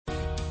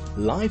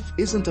Life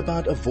isn't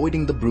about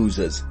avoiding the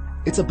bruises.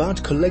 It's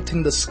about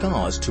collecting the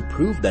scars to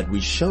prove that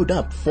we showed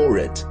up for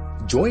it.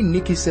 Join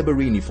Nikki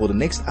Seberini for the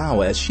next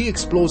hour as she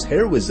explores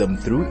heroism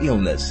through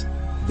illness.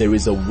 There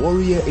is a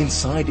warrior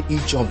inside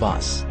each of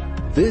us.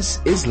 This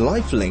is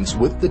Lifelinks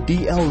with the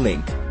DL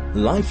Link.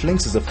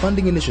 Lifelinks is a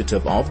funding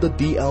initiative of the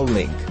DL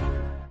Link.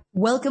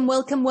 Welcome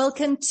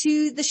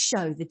to the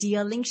show, the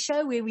DL Link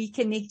Show, where we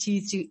connect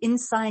you through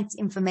insights,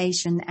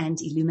 information, and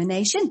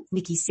illumination.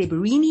 Nikki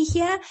Seberini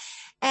here.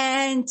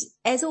 And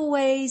as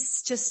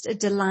always, just a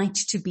delight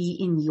to be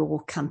in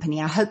your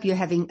company. I hope you're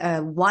having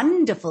a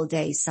wonderful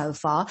day so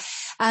far,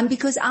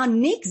 because our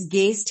next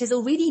guest has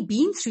already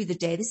been through the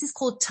day. This is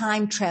called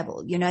time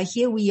travel. You know,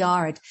 here we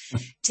are at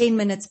 10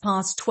 minutes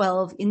past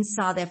 12 in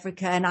South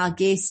Africa, and our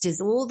guest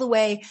is all the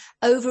way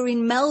over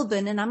in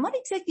Melbourne. And I'm not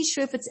exactly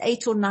sure if it's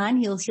 8 or 9.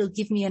 He'll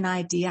give me an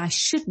idea. I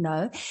should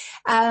know.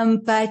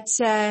 But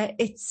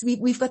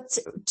we've got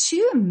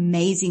two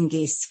amazing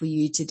guests for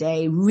you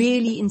today,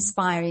 really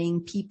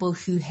inspiring people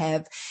who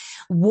have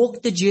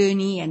walked the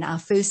journey. And our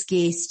first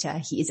guest,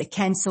 he is a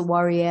cancer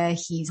warrior.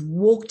 He's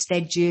walked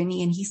that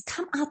journey and he's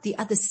come out the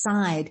other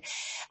side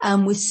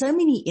with so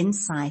many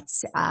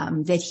insights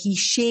that he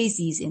shares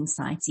these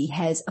insights. He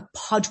has a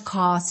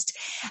podcast.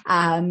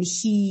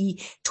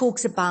 He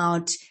talks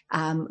about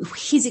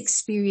his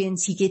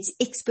experience. He gets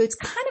experts,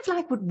 kind of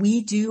like what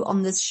we do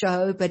on this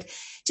show, but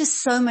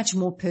just so much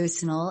more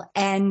personal.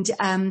 And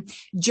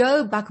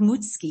Joe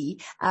Bakhmoutski,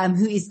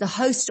 who is the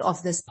host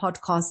of this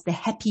podcast,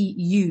 the Happy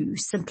You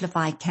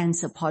Simplify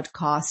Cancer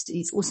podcast,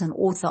 is also an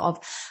author of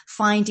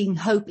Finding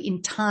Hope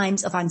in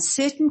Times of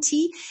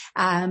Uncertainty,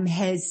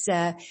 has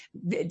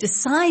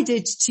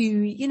decided to,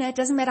 you know, it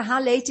doesn't matter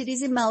how late it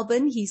is in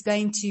Melbourne, he's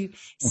going to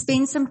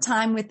spend some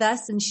time with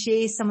us and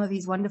share some of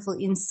his wonderful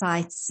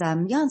insights,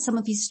 and some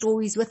of his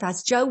stories with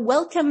us. Joe,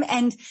 welcome,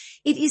 and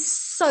it is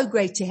so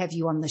great to have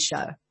you on the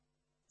show.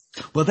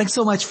 Well, thanks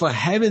so much for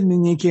having me,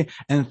 Nikki,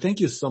 and thank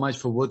you so much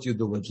for what you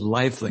do with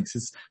Lifelinks.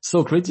 It's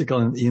so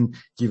critical in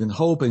giving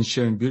hope and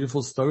sharing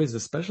beautiful stories,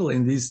 especially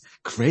in these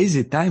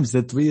crazy times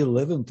that we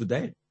live in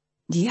today.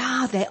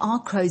 Yeah, they are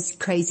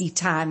crazy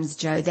times,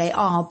 Joe. They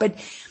are. But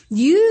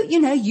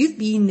you've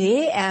been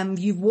there.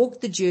 You've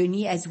walked the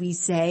journey, as we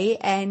say.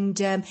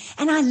 And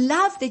I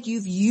love that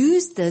you've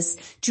used this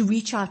to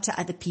reach out to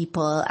other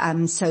people.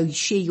 So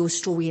share your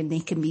story and there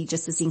can be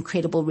just this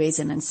incredible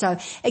resonance. So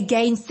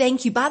again,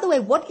 thank you. By the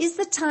way, what is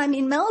the time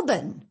in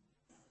Melbourne?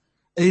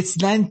 It's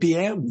 9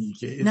 p.m.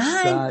 Nikki.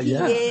 9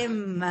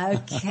 p.m. Yeah.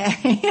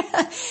 Okay.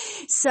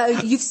 So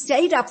you've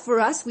stayed up for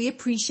us. We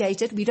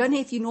appreciate it. We don't know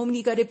if you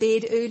normally go to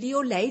bed early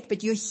or late,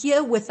 but you're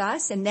here with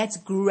us and that's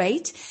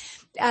great.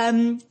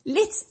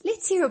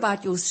 Let's hear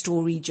about your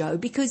story, Joe,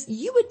 because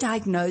you were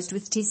diagnosed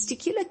with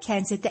testicular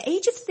cancer at the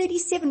age of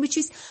 37, which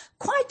is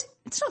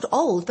it's not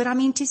old, but I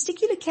mean,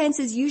 testicular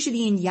cancer is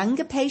usually in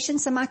younger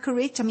patients. Am I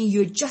correct? I mean, you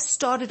had just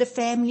started a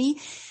family.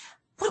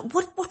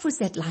 What was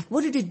that like?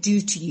 What did it do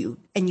to you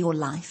in your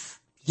life?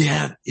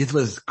 Yeah, it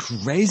was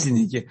crazy,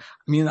 Nikki.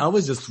 I mean, I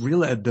was just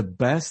really at the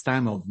best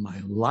time of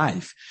my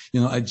life. You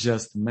know, I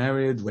just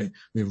married. We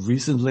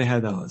recently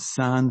had our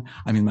son.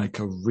 I mean, my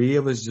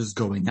career was just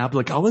going up.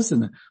 Like I was in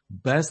the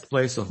best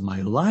place of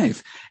my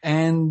life.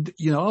 And,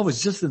 you know, I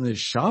was just in the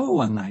shower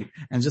one night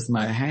and just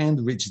my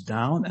hand reached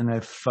down and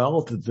I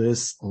felt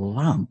this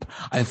lump.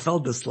 I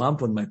felt this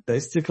lump on my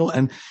testicle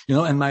and, you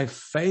know, and my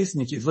face,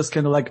 Nikki, it was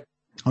kind of like,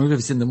 I don't know if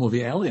you've seen the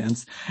movie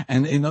Aliens,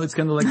 and you know, it's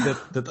kind of like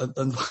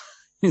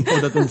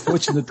that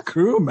unfortunate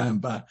crew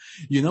member,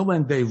 you know,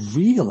 when they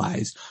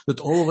realize that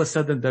all of a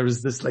sudden there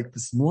is this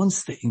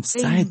monster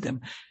inside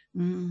them,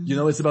 you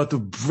know, it's about to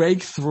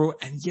break through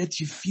and yet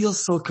you feel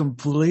so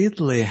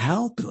completely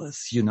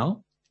helpless, you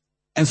know?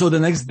 And so the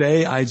next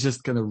day I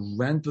just kind of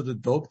ran to the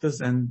doctors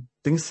and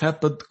things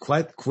happened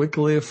quite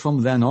quickly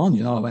from then on.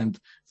 You know, I went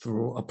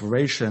through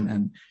operation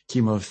and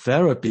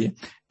chemotherapy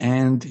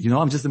and, you know,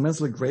 I'm just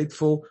immensely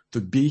grateful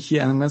to be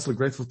here and immensely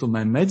grateful to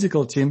my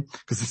medical team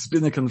because it's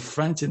been a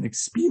confronting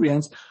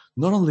experience,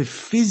 not only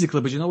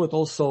physically, but you know what,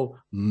 also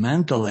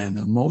mentally and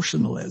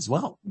emotionally as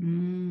well.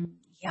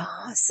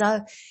 Yeah.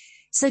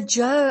 So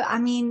Joe, I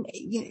mean,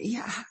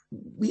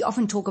 we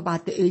often talk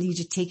about the early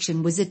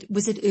detection. Was it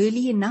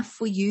early enough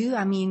for you?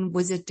 I mean,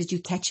 did you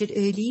catch it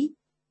early?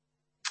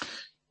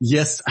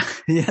 Yes,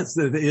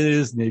 it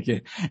is,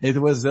 Nikki. It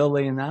was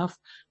early enough.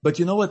 But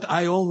you know what?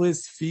 I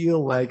always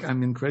feel like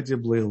I'm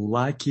incredibly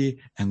lucky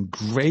and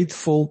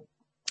grateful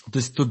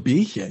just to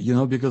be here, you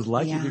know, because,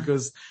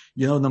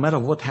 you know, no matter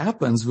what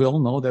happens, we all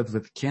know that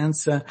with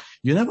cancer,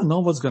 you never know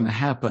what's going to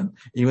happen.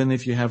 Even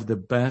if you have the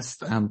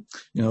best,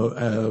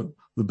 the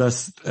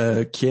best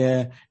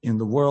care in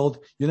the world,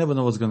 you never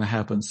know what's going to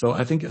happen. So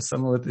I think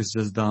some of it is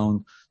just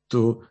down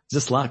to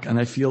just luck. And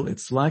I feel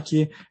it's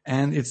lucky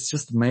and it's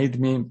just made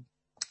me,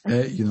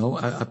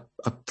 I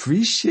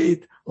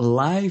appreciate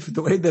life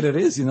the way that it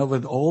is, you know,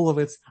 with all of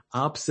its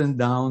ups and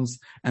downs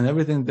and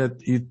everything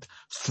that it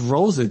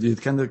throws at you.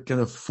 It kind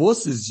of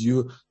forces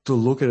you to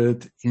look at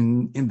it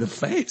in the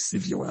face,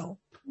 if you will.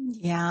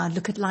 Yeah,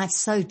 look at life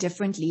so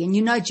differently.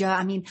 And Joe,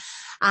 I mean,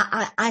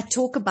 I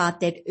talk about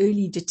that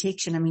early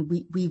detection. I mean,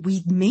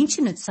 we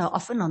mention it so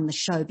often on the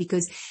show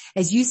because,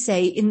 as you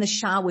say, in the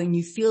shower when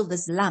you feel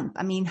this lump,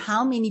 I mean,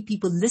 how many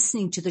people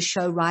listening to the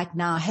show right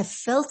now have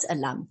felt a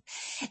lump?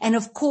 And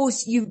of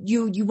course, you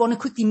want to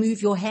quickly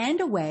move your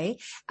hand away,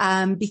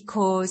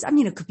 because, I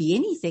mean, it could be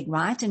anything,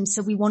 right? And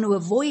so we want to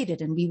avoid it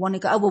and we want to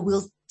go, oh, well,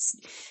 we'll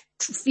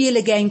feel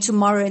again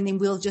tomorrow and then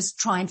we'll just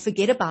try and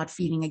forget about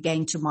feeling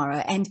again tomorrow.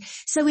 And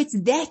so it's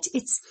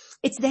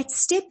that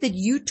step that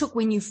you took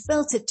when you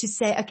felt it to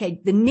say, okay,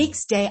 the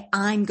next day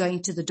I'm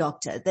going to the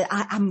doctor, that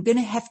I'm going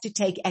to have to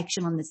take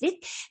action on this.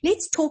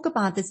 Let's talk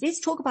about this.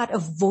 Let's talk about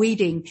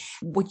avoiding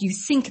what you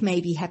think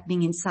may be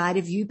happening inside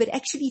of you, but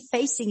actually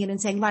facing it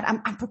and saying, right,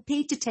 I'm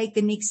prepared to take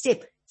the next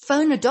step.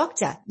 Phone a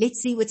doctor.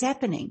 Let's see what's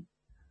happening.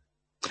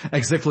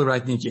 Exactly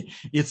right, Nikki.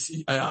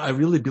 I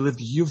really believe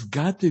you've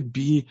got to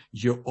be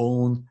your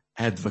own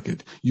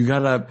advocate. You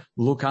gotta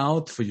look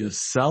out for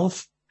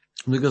yourself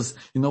because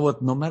you know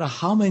what, no matter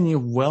how many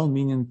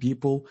well-meaning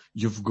people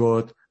you've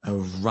got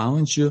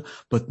around you,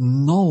 but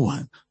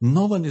no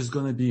one is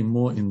going to be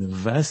more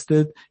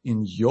invested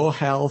in your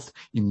health,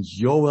 in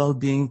your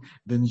well-being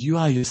than you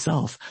are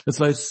yourself. That's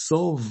why it's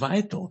so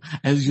vital,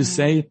 as you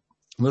say,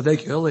 we'll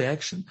take early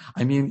action.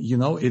 I mean,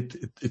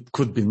 it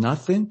could be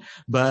nothing,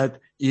 but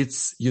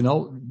it's,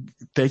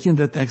 taking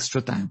that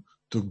extra time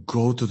to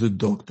go to the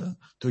doctor,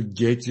 to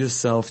get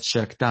yourself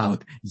checked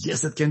out.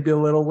 Yes, it can be a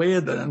little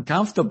weird and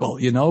uncomfortable,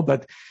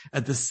 but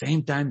at the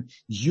same time,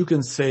 you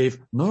can save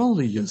not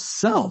only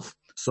yourself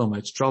so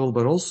much trouble,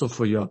 but also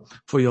for your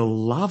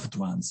loved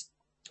ones,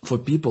 for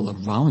people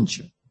around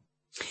you.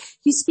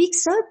 You speak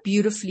so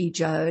beautifully,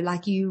 Joe,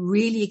 like you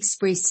really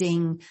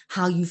expressing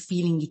how you're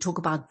feeling. You talk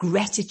about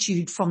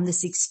gratitude from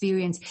this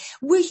experience.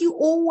 Were you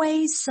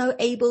always so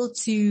able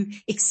to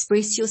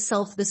express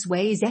yourself this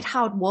way? Is that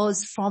how it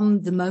was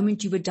from the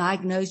moment you were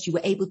diagnosed? You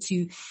were able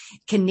to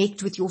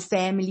connect with your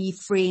family,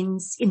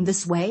 friends in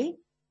this way?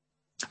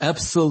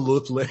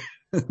 Absolutely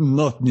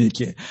not,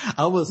 Nikki.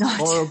 I was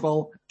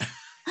horrible.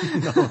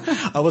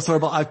 I was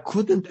horrible. I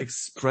couldn't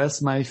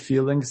express my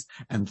feelings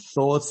and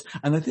thoughts.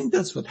 And I think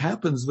that's what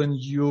happens when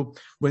you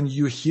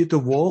hit a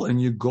wall and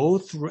you go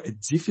through a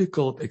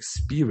difficult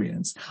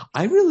experience.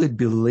 I really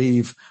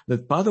believe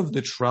that part of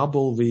the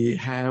trouble we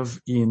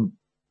have in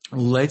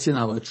letting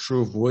our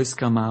true voice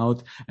come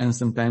out and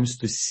sometimes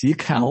to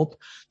seek help,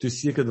 to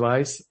seek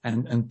advice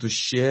and to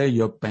share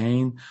your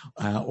pain,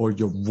 or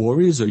your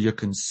worries or your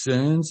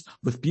concerns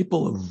with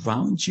people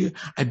around you.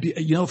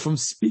 From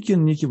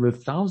speaking, Nikki,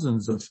 with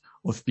thousands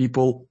of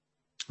people,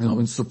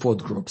 in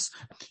support groups,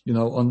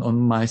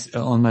 on my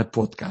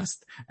podcast,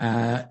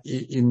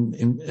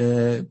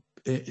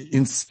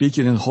 in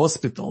speaking in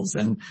hospitals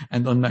and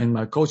in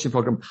my coaching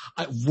program,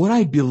 what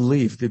I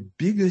believe the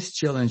biggest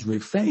challenge we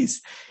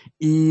face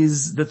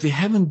is that we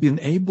haven't been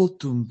able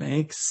to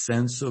make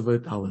sense of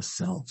it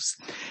ourselves.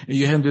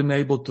 You haven't been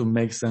able to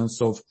make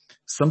sense of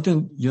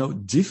something,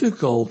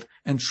 difficult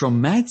and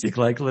traumatic,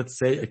 like let's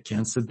say a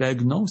cancer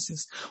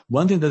diagnosis.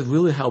 One thing that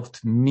really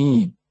helped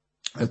me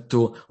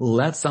to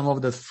let some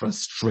of that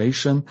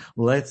frustration,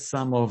 let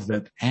some of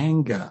that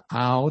anger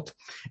out,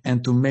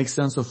 and to make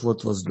sense of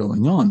what was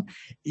going on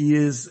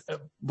is,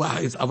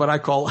 it's what I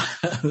call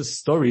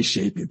story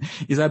shaping.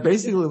 Is I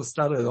basically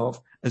started off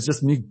as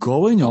just me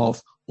going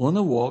off on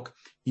a walk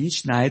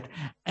each night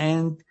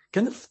and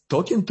kind of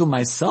talking to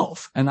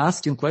myself and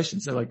asking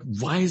questions like,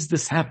 why is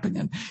this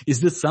happening? Is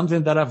this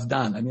something that I've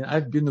done? I mean,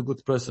 I've been a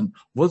good person.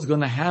 What's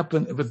going to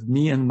happen with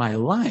me and my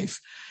life?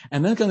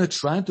 And then kind of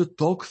trying to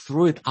talk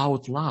through it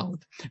out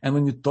loud. And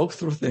when you talk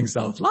through things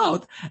out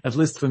loud, at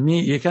least for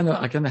me, I kind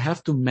of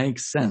have to make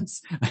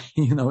sense.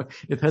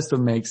 It has to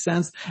make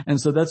sense. And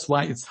so that's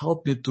why it's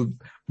helped me to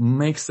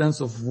make sense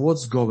of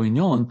what's going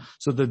on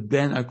so that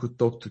then I could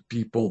talk to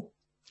people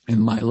in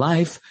my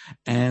life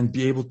and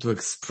be able to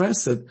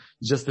express it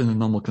just in a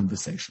normal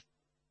conversation.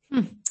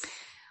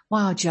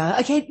 Wow, Joe.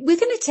 Okay, we're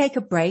going to take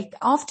a break.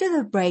 After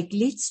the break,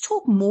 let's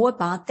talk more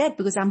about that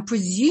because I'm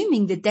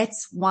presuming that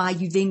that's why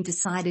you then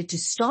decided to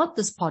start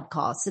this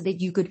podcast so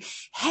that you could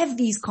have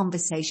these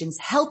conversations,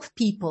 help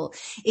people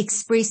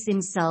express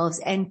themselves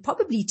and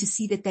probably to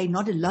see that they're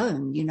not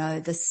alone,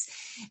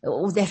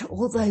 all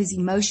those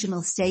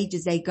emotional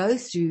stages they go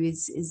through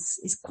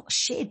is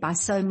shared by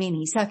so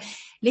many. So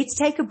let's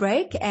take a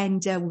break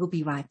and we'll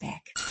be right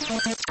back.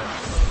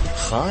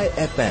 Chai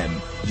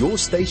FM, your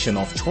station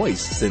of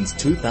choice since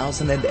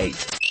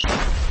 2008.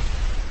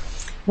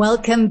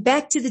 Welcome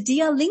back to the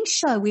DL Link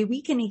Show, where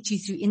we connect you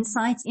through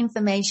insights,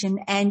 information,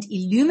 and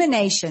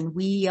illumination.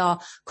 We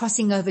are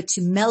crossing over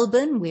to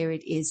Melbourne, where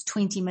it is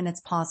 20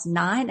 minutes past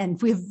 9,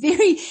 and we're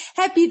very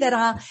happy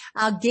that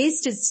our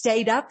guest has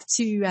stayed up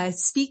to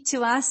speak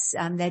to us.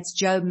 That's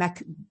Joe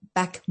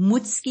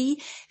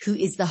Bakhmoutski, who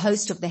is the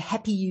host of the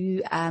Happy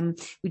You,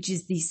 which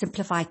is the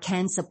Simplify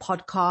Cancer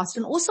podcast,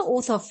 and also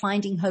author of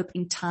Finding Hope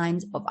in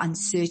Times of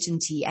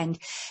Uncertainty. And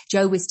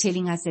Joe was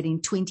telling us that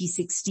in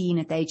 2016,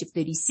 at the age of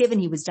 37,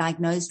 he was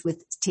diagnosed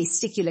with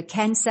testicular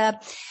cancer.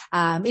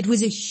 It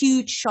was a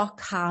huge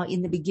shock how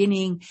in the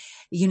beginning,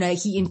 he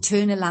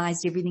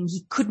internalized everything.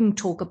 He couldn't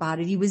talk about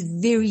it. He was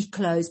very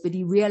close, but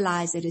he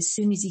realized that as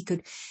soon as he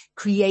could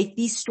create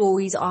these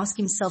stories, ask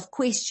himself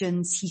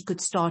questions, he could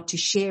start to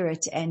share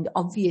it. And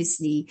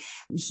obviously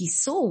he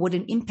saw what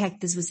an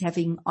impact this was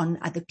having on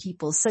other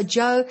people. So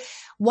Joe,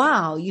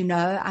 wow,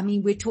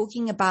 we're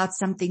talking about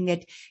something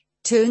that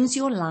turns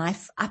your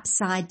life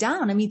upside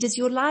down. Does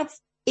your life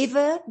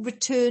ever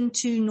return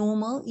to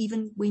normal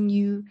even when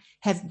you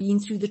have been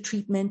through the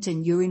treatment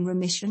and you're in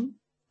remission?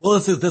 Well,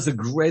 that's a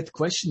great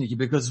question, Nikki,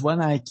 because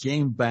when I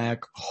came back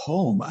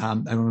home, I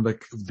remember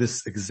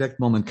this exact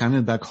moment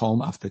coming back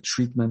home after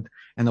treatment,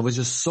 and I was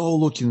just so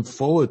looking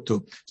forward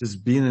to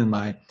just being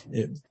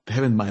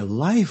having my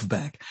life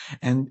back.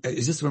 And I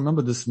just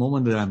remember this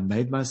moment that I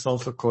made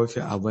myself a coffee.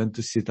 I went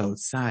to sit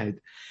outside,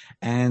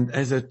 and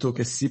as I took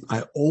a sip,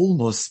 I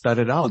almost spat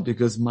it out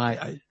because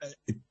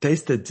it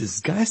tasted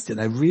disgusting.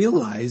 I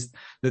realized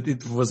that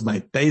it was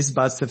my taste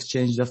buds have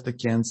changed after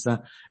cancer,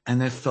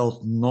 and I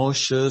felt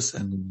nauseous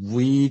and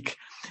weak.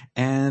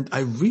 And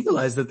I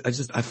realized that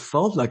I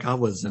felt like I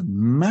was a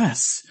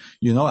mess.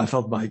 I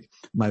felt like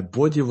my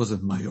body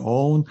wasn't my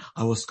own.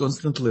 I was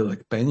constantly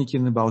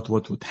panicking about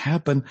what would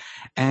happen,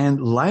 and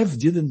life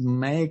didn't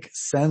make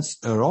sense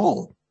at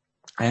all.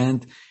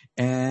 And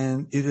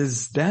it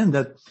is then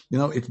that,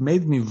 it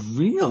made me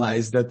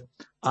realize that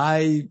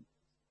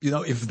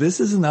if this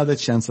is another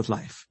chance at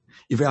life,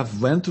 if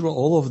I've went through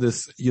all of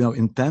this,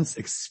 intense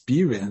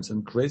experience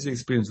and crazy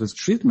experience with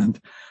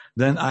treatment,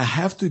 then I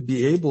have to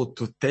be able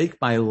to take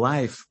my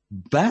life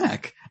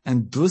back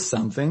and do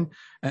something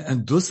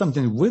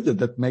with it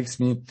that makes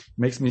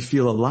me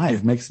feel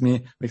alive, makes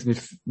me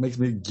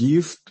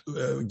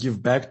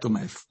give back to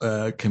my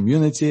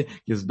community,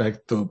 gives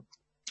back to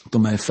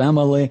my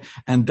family.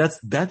 And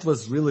that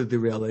was really the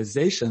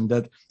realization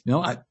that,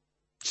 I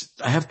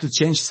have to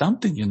change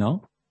something,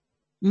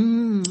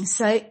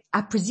 So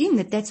I presume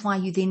that's why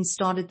you then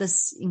started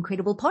this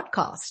incredible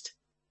podcast.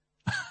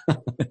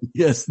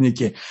 Yes,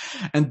 Nikki.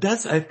 And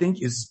that's, I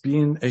think, has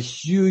been a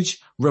huge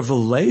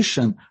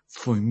revelation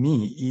for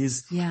me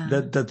is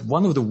that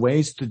one of the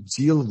ways to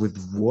deal with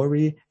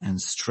worry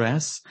and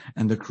stress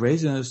and the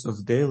craziness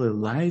of daily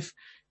life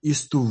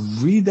is to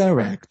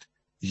redirect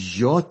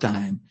your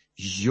time,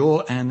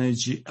 your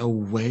energy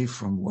away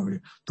from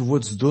worry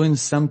towards doing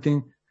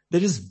something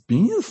that is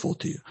meaningful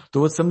to you,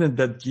 towards something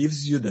that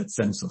gives you that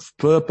sense of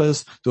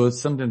purpose,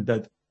 towards something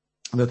that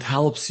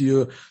helps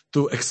you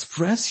to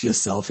express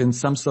yourself in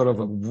some sort of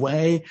a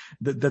way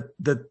that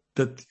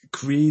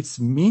creates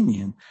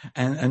meaning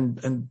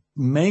and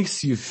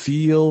makes you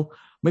feel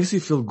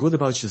good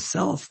about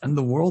yourself and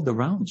the world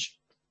around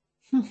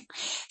you.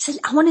 So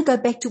I want to go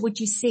back to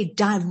what you said,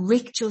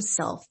 direct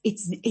yourself.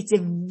 It's a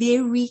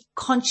very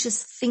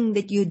conscious thing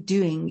that you're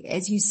doing.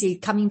 As you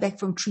said, coming back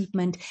from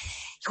treatment,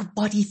 your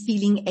body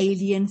feeling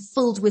alien,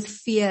 filled with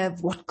fear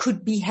of what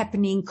could be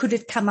happening, could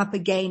it come up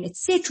again,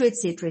 etc.,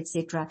 etc.,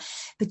 etc.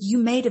 But you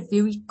made a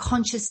very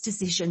conscious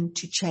decision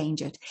to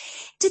change it.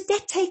 Did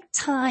that take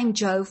time,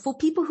 Joe, for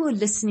people who are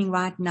listening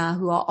right now,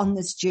 who are on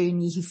this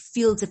journey, who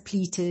feel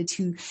depleted,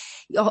 who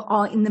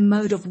are in the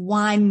mode of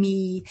why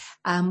me,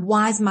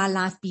 why is my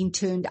life being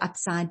turned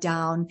upside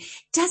down?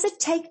 Does it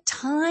take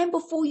time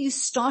before you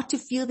start to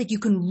feel that you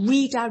can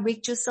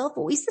redirect yourself,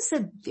 or is this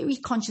a very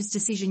conscious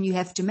decision you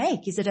have to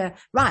make? Is it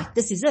right,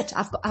 this is it,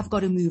 I've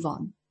got to move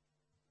on?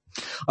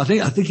 I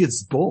think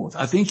it's both.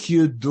 I think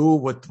you do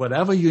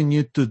whatever you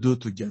need to do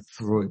to get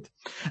through it.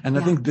 And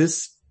I think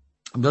this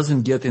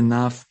doesn't get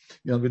enough,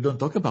 we don't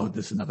talk about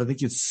this enough. I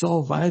think it's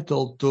so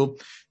vital to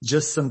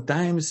just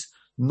sometimes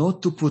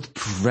not to put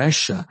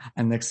pressure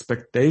and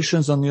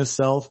expectations on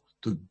yourself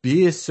to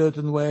be a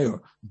certain way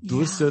or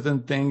do a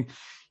certain thing.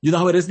 You know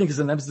how it is, Nick,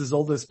 sometimes there's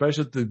all this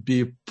pressure to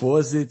be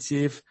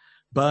positive,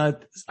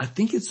 but I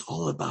think it's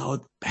all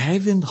about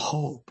having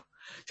hope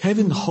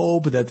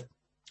that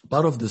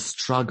part of the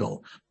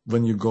struggle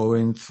when you're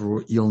going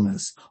through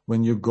illness,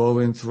 when you're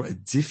going through a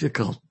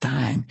difficult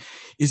time,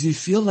 is you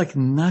feel like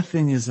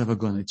nothing is ever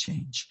going to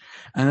change.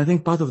 And I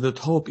think part of that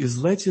hope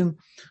is letting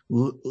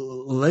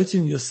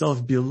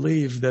yourself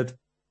believe that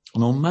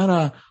no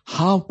matter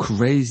how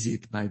crazy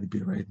it might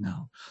be right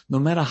now, no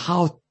matter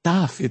how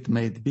tough it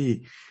might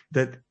be,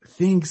 that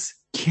things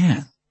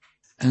can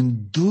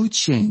and do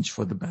change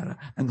for the better,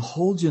 and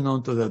holding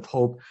on to that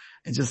hope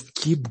and just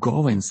keep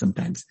going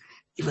sometimes,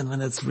 even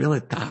when it's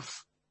really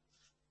tough.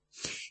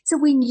 So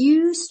when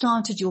you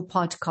started your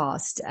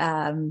podcast,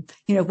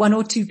 one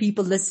or two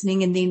people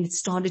listening, and then it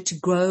started to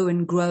grow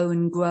and grow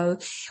and grow,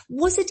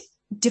 was it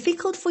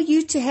difficult for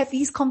you to have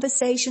these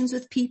conversations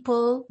with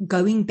people,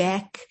 going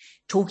back,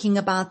 talking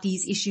about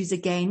these issues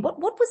again? What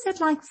was that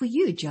like for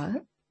you,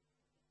 Joe?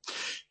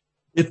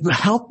 It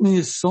helped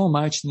me so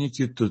much,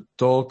 Nikki, to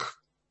talk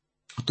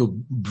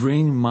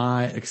bring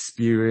my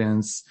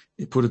experience,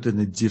 put it in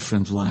a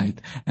different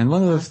light. And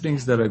one of the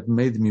things that have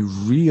made me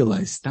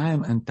realize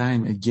time and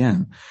time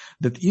again,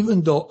 that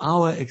even though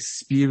our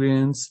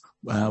experience,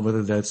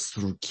 whether that's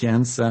through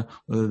cancer,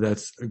 whether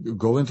that's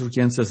going through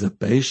cancer as a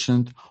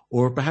patient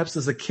or perhaps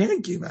as a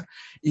caregiver,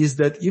 is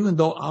that even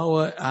though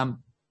our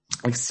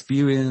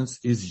experience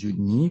is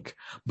unique,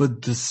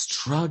 but the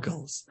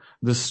struggles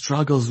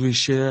we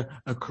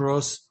share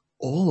across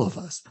all of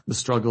us, the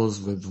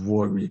struggles with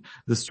worry,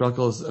 the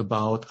struggles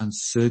about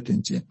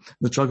uncertainty,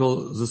 the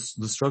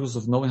struggles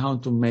of knowing how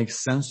to make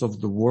sense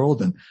of the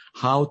world and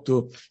how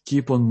to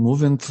keep on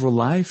moving through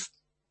life.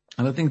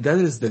 And I think that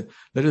is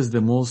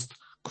the most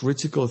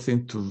critical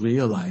thing to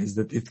realize,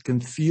 that it can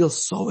feel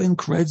so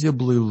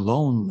incredibly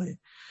lonely,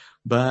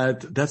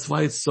 but that's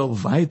why it's so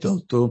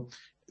vital to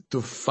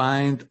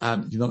find,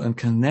 and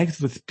connect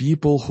with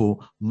people who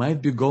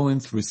might be going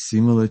through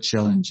similar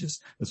challenges.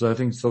 That's why I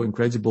think it's so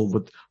incredible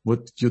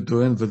what you're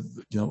doing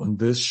with, on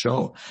this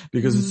show,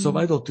 because it's so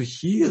vital to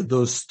hear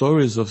those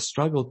stories of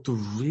struggle, to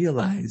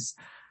realize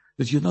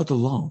that you're not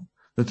alone,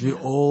 that we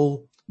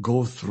all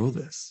go through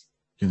this,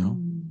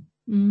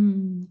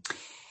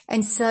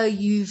 And so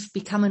you've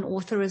become an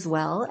author as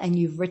well, and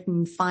you've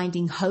written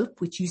Finding Hope,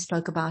 which you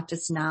spoke about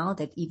just now,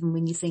 that even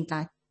when you think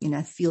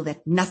feel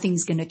that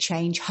nothing's going to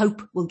change,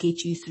 hope will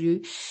get you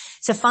through.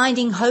 So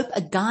Finding Hope,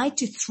 a guide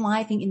to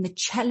thriving in the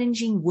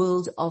challenging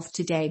world of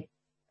today.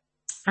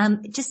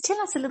 Just tell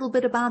us a little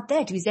bit about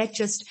that. Was that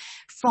just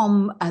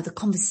from the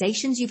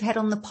conversations you've had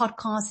on the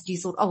podcast? You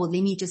thought, let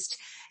me just,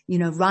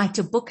 write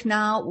a book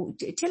now?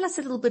 Tell us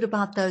a little bit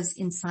about those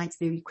insights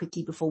very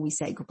quickly before we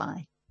say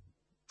goodbye.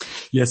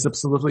 Yes,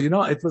 absolutely.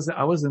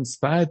 I was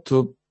inspired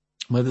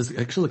by this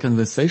actual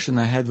conversation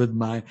I had with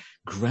my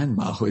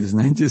grandma, who is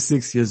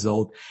 96 years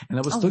old. And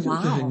I was talking to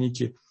her,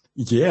 Nikki.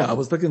 Yeah, I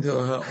was talking to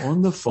her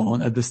on the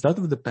phone at the start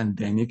of the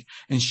pandemic,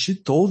 and she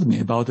told me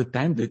about a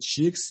time that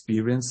she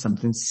experienced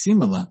something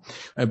similar,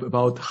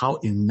 about how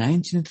in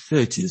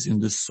 1930s in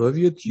the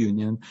Soviet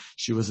Union,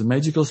 she was a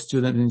medical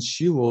student and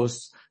she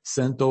was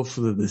sent off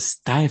for this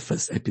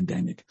typhus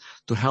epidemic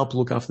to help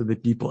look after the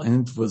people.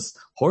 And it was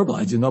horrible.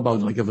 I didn't know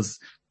about it.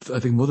 I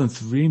think more than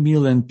 3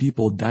 million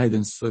people died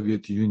in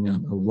Soviet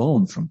Union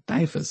alone from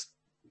typhus.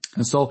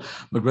 And so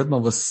my grandma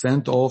was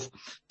sent off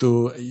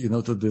to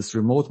this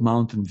remote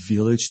mountain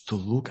village to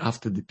look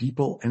after the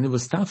people. And it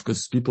was tough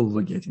because people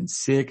were getting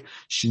sick.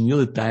 She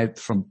nearly died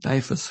from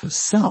typhus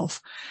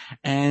herself.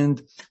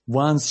 And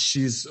once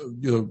she's,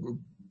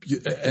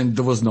 and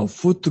there was no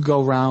food to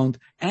go around.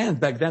 And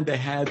back then they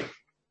had,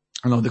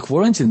 the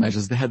quarantine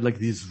measures. They had like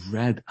these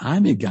Red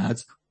Army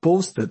guards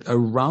posted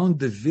around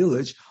the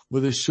village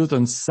with a shoot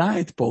on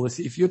sight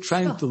policy if you're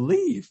trying to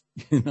leave,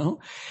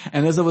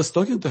 And as I was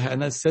talking to her,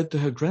 and I said to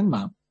her,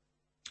 Grandma,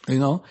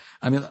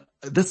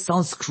 that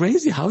sounds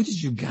crazy. How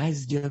did you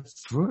guys get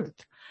through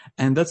it?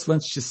 And that's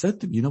when she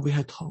said to me, we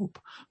had hope.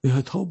 We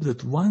had hope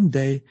that one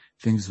day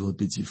things will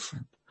be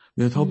different.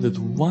 We had hope that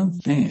one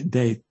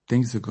day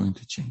things are going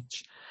to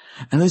change.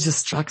 And it just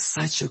struck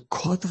such a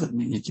chord with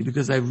me, Nikki,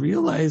 because I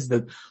realized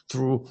that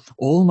through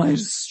all my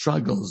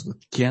struggles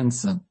with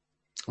cancer,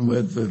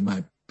 with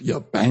my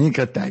panic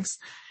attacks,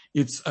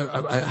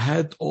 I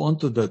had on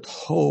to that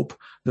hope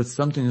that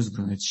something is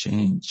going to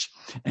change.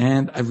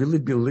 And I really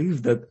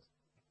believe that,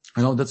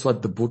 that's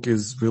what the book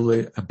is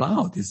really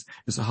about, is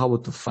how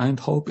to find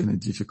hope in a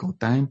difficult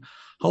time,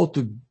 how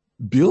to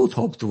build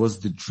hope towards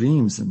the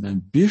dreams and the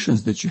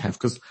ambitions that you have,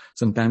 because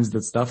sometimes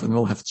that stuff, and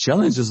we'll have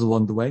challenges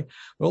along the way,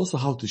 but also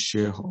how to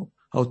share hope,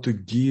 how to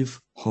give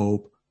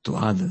hope to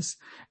others.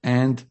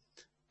 And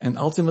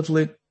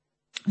ultimately,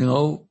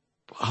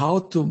 how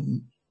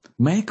to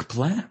make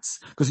plans,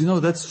 because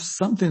that's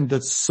something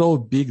that's so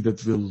big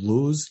that we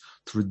lose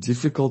through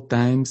difficult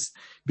times,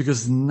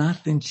 because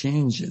nothing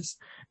changes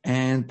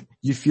and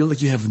you feel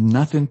like you have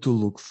nothing to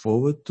look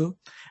forward to.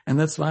 And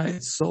that's why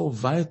it's so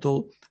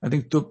vital, I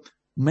think, to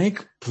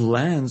make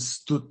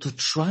plans to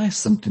try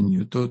something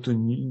new,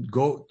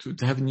 to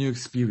have new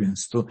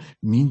experience, to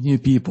meet new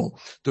people,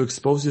 to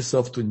expose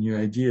yourself to new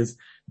ideas,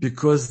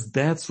 because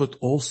that's what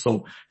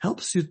also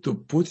helps you to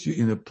put you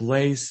in a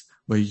place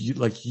where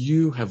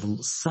you have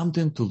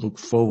something to look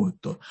forward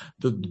to.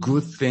 The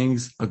good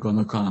things are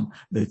gonna come.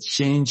 The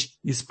change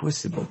is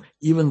possible,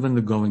 even when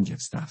the going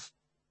gets tough.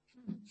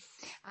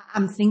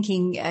 I'm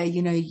thinking,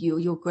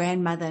 your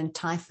grandmother and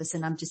typhus,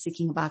 and I'm just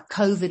thinking about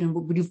COVID and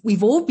what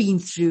we've all been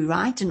through,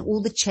 right? And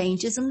all the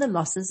changes and the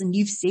losses, and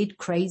you've said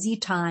crazy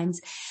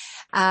times.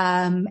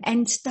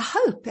 And the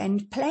hope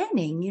and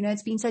planning,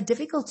 it's been so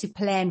difficult to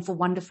plan for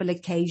wonderful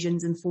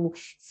occasions and for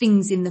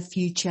things in the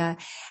future.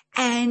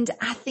 And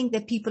I think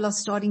that people are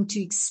starting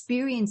to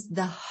experience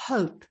the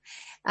hope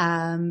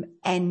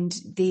And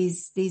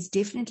there's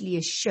definitely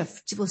a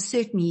shift. Well,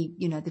 certainly,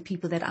 the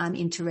people that I'm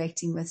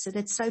interacting with. So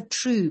that's so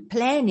true.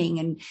 Planning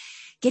and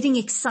getting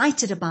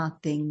excited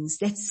about things.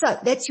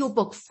 That's your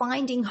book,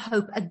 Finding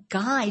Hope, a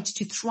guide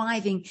to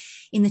thriving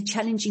in the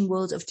challenging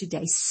world of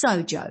today.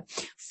 So, Joe,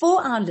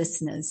 for our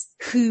listeners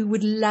who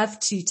would love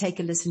to take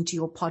a listen to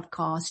your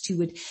podcast, who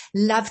would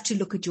love to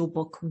look at your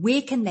book,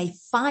 where can they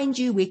find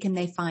you? Where can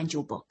they find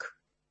your book?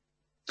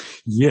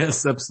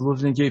 Yes,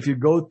 absolutely. If you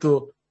go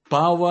to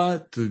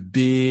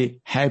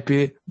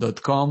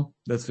powertobehappy.com,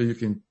 that's where you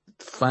can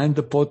find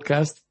the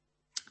podcast,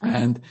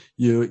 and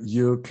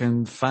you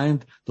can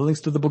find the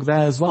links to the book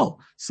there as well.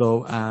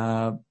 So,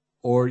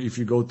 or if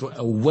you go to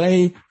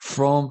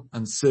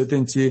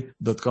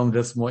awayfromuncertainty.com,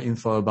 there's more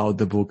info about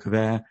the book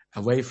there,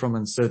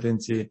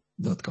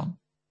 awayfromuncertainty.com.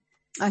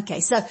 Okay.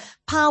 So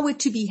Power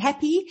to Be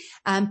Happy.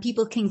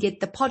 People can get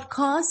the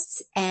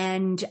podcasts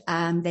and,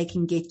 they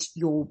can get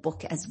your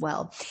book as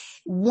well.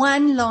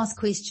 One last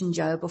question,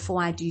 Joe,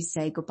 before I do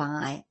say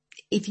goodbye.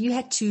 If you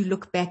had to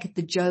look back at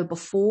the Joe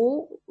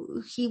before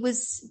he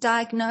was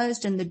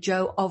diagnosed and the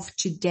Joe of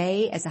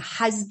today as a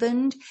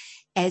husband,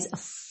 as a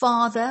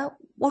father,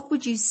 what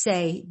would you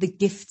say the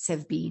gifts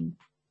have been?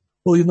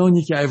 Well,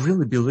 Nikki, I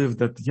really believe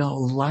that,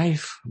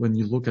 life, when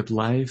you look at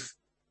life,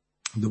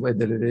 the way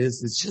that it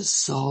is, it's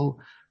just so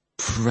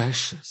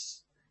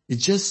precious.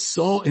 It's just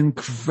so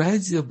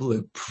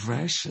incredibly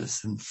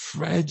precious and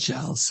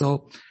fragile.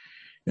 So,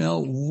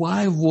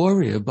 why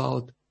worry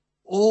about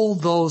all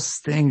those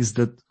things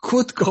that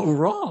could go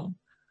wrong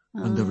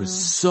when there is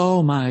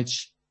so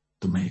much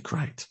to make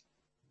right?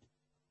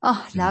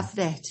 Oh, love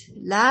that.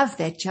 Love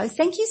that, Joe.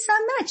 Thank you so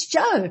much,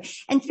 Joe.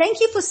 And thank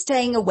you for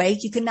staying awake.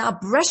 You can now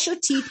brush your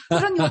teeth,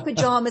 put on your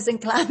pajamas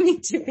and climb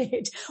into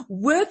bed.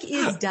 Work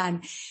is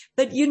done.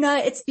 But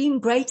it's been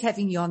great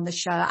having you on the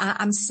show.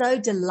 I'm so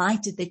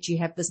delighted that you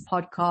have this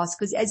podcast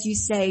because, as you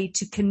say,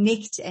 to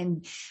connect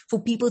and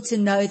for people to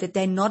know that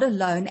they're not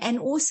alone, and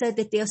also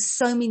that there are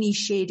so many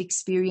shared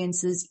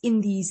experiences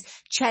in these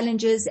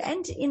challenges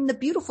and in the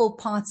beautiful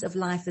parts of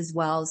life as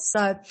well.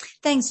 So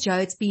thanks, Joe.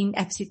 It's been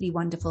absolutely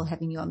wonderful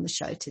having you on the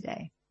show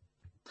today.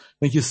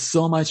 Thank you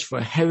so much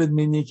for having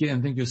me, Nikki,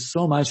 and thank you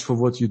so much for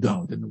what you do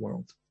out in the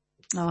world.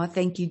 Oh,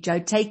 thank you, Joe.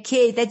 Take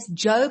care. That's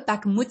Joe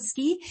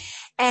Bakhmoutski.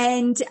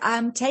 And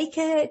take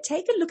a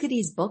look at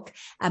his book,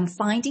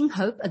 Finding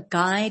Hope, a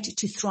guide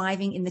to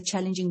thriving in the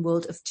challenging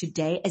world of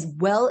today, as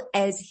well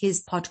as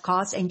his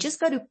podcast. And just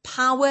go to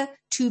Power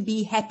to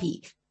Be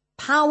Happy.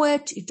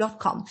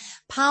 Power.com,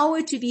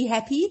 Power to Be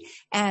Happy,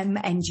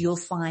 and you'll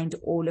find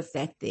all of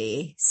that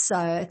there.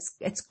 So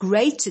it's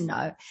great to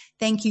know.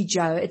 Thank you,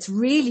 Joe. It's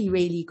really,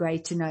 really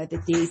great to know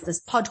that there's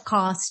this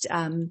podcast,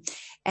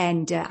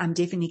 and I'm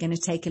definitely going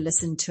to take a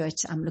listen to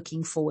it. I'm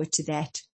looking forward to that.